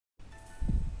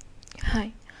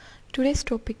Hi, today's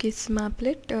topic is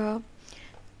Maplet.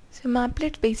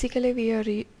 Maplet basically we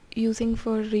are using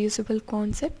for reusable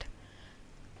concept.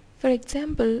 For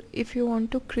example, if you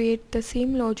want to create the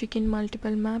same logic in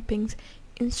multiple mappings,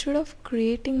 instead of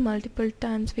creating multiple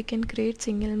times, we can create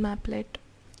single maplet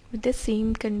with the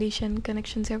same condition,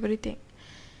 connections, everything.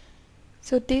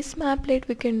 So this maplet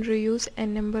we can reuse a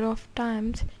number of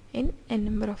times in a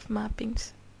number of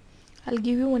mappings. I'll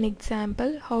give you one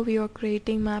example how we are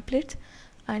creating maplets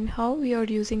and how we are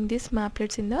using these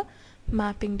maplets in the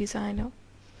mapping designer.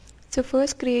 So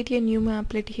first create a new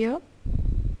maplet here.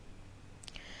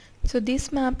 So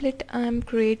this maplet I am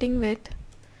creating with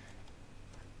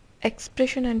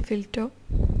expression and filter.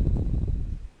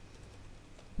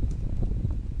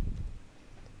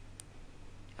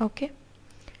 Okay,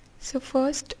 so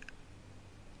first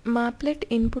maplet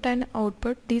input and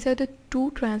output, these are the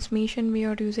two transmission we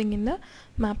are using in the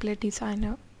maplet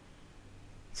designer.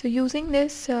 So using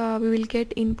this we will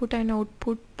get input and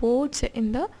output ports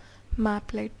in the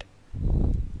maplet.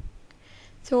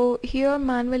 So here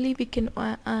manually we can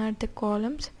add the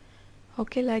columns.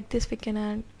 Okay, like this we can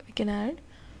add,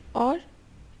 or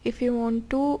if you want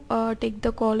to take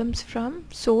the columns from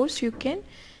source, you can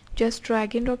just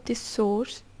drag and drop this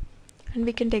source and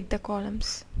we can take the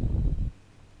columns.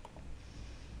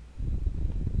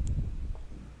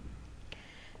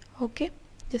 Okay,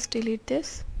 just delete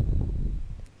this.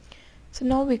 So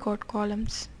now we got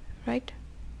columns, right?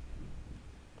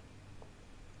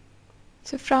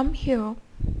 So from here,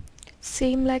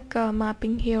 same like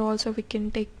mapping, here also we can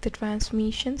take the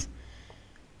transmissions.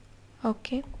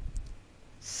 Okay,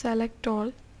 select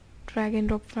all, drag and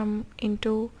drop from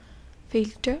into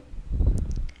filter.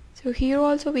 So here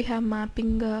also we have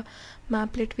mapping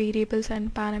maplet variables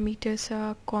and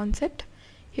parameters concept.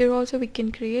 Here also we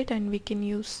can create and we can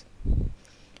use.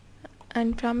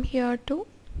 And from here to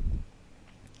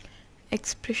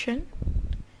expression.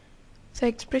 So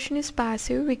expression is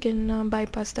passive, we can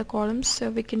bypass the columns, so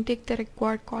we can take the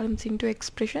required columns into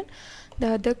expression,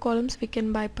 the other columns we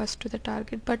can bypass to the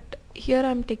target, but here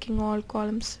I'm taking all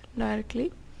columns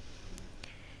directly.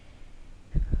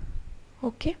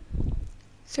 Okay,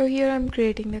 so here I'm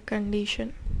creating the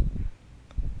condition.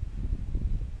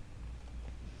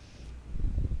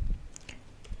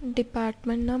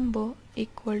 Department number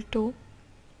equal to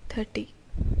 30.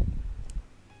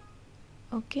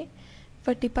 Okay,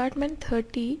 for department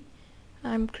 30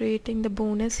 I'm creating the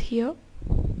bonus here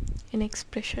in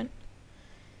expression.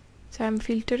 So I'm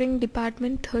filtering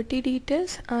department 30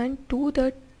 details and to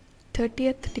the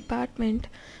 30th department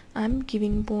I'm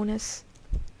giving bonus.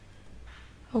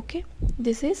 Okay,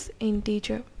 this is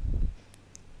integer.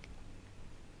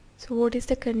 So what is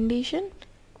the condition?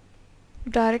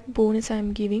 Direct bonus I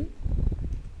am giving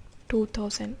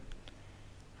 2000.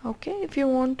 Okay, if you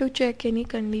want to check any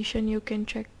condition you can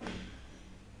check.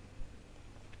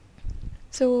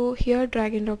 So here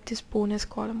drag and drop this bonus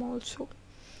column also.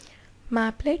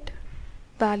 Maplet,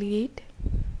 validate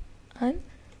and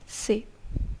save.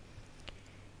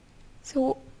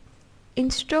 So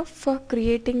instead of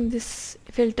creating this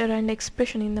filter and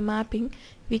expression in the mapping,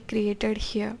 we created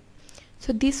here.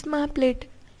 So this maplet,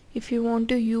 if you want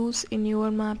to use in your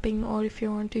mapping or if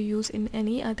you want to use in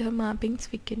any other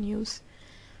mappings, we can use.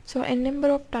 So a number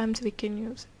of times we can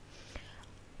use,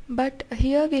 but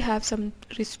here we have some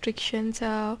restrictions.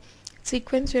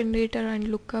 Sequence generator and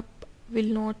lookup will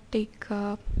not take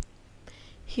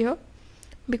here,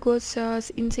 because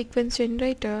in sequence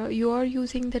generator you are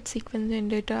using that sequence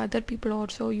generator, other people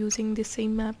also using the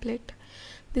same maplet.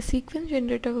 The sequence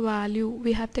generator value,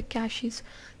 we have the caches,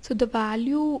 so the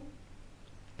values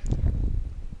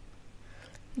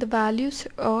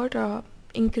are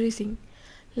increasing,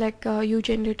 like you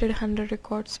generated 100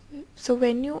 records, so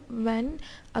when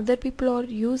other people are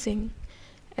using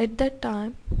at that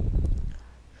time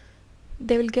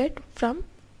they will get from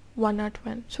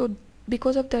 101. So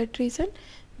because of that reason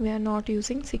we are not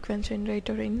using sequence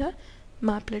generator in the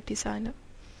maplet designer.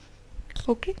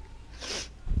 Okay,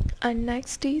 and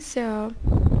next is I'm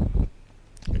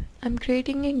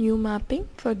creating a new mapping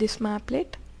for this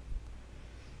maplet.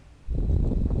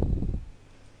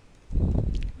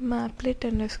 Maplet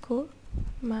underscore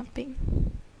mapping.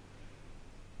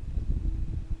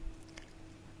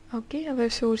 Okay, our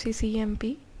source is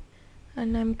EMP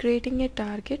and I'm creating a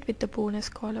target with the bonus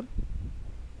column,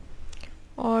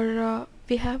 or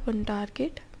we have one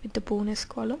target with the bonus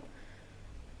column.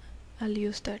 I'll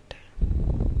use that.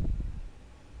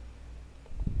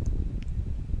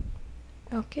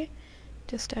 Okay,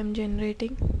 just I'm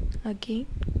generating again.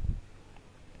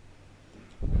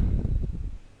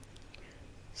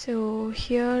 So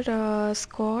here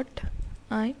Scott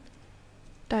and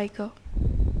tiger.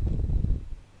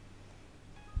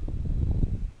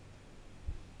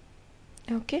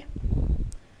 Okay,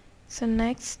 so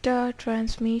next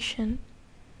transmission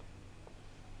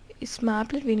is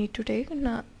maplet we need to take.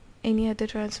 Any other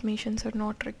transmissions are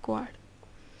not required.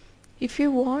 If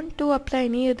you want to apply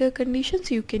any other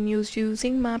conditions, you can use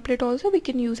using maplet also. We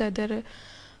can use other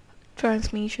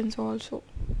transmissions also.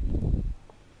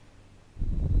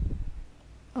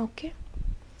 Okay,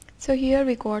 so here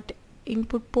we got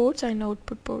input ports and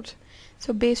output ports.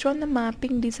 So based on the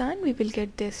mapping design, we will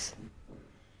get this.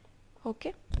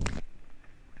 Okay,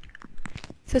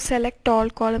 so select all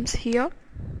columns here,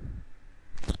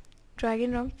 drag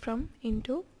and drop from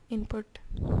into input.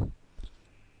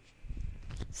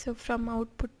 So from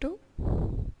output to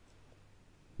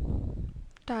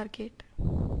target,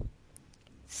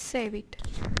 save it,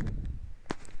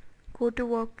 go to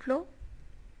workflow,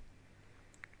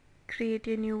 create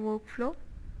a new workflow,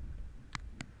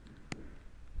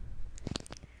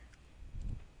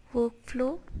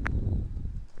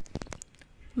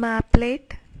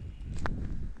 maplet,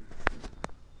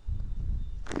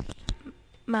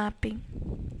 mapping.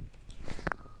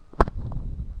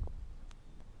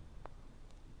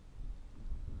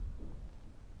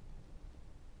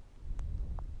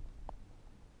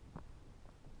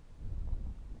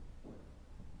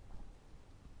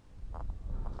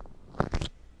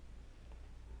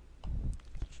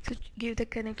 So give the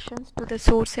connections to the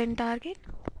source and target.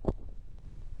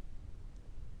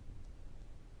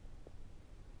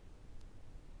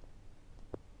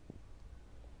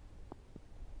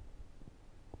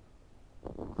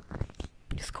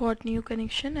 Got new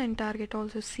connection and target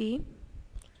also same.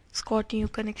 Got new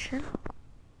connection.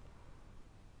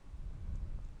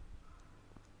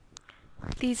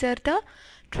 These are the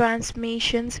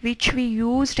transmissions which we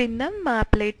used in the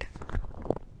maplet.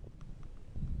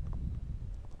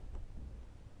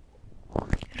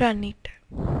 Run it.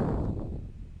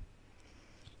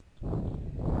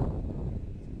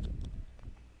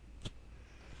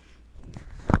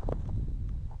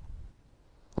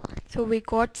 So we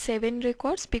got 7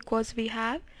 records because we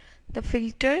have the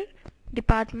filter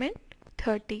department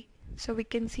 30. So we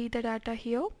can see the data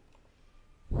here.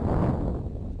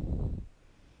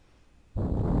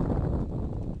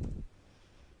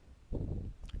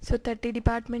 So 30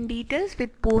 department details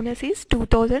with bonus is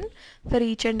 2000 for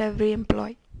each and every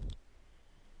employee.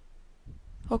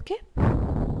 Okay.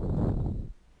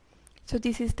 So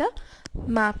this is the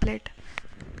maplet.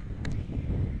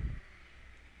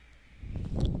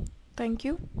 Thank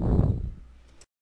you.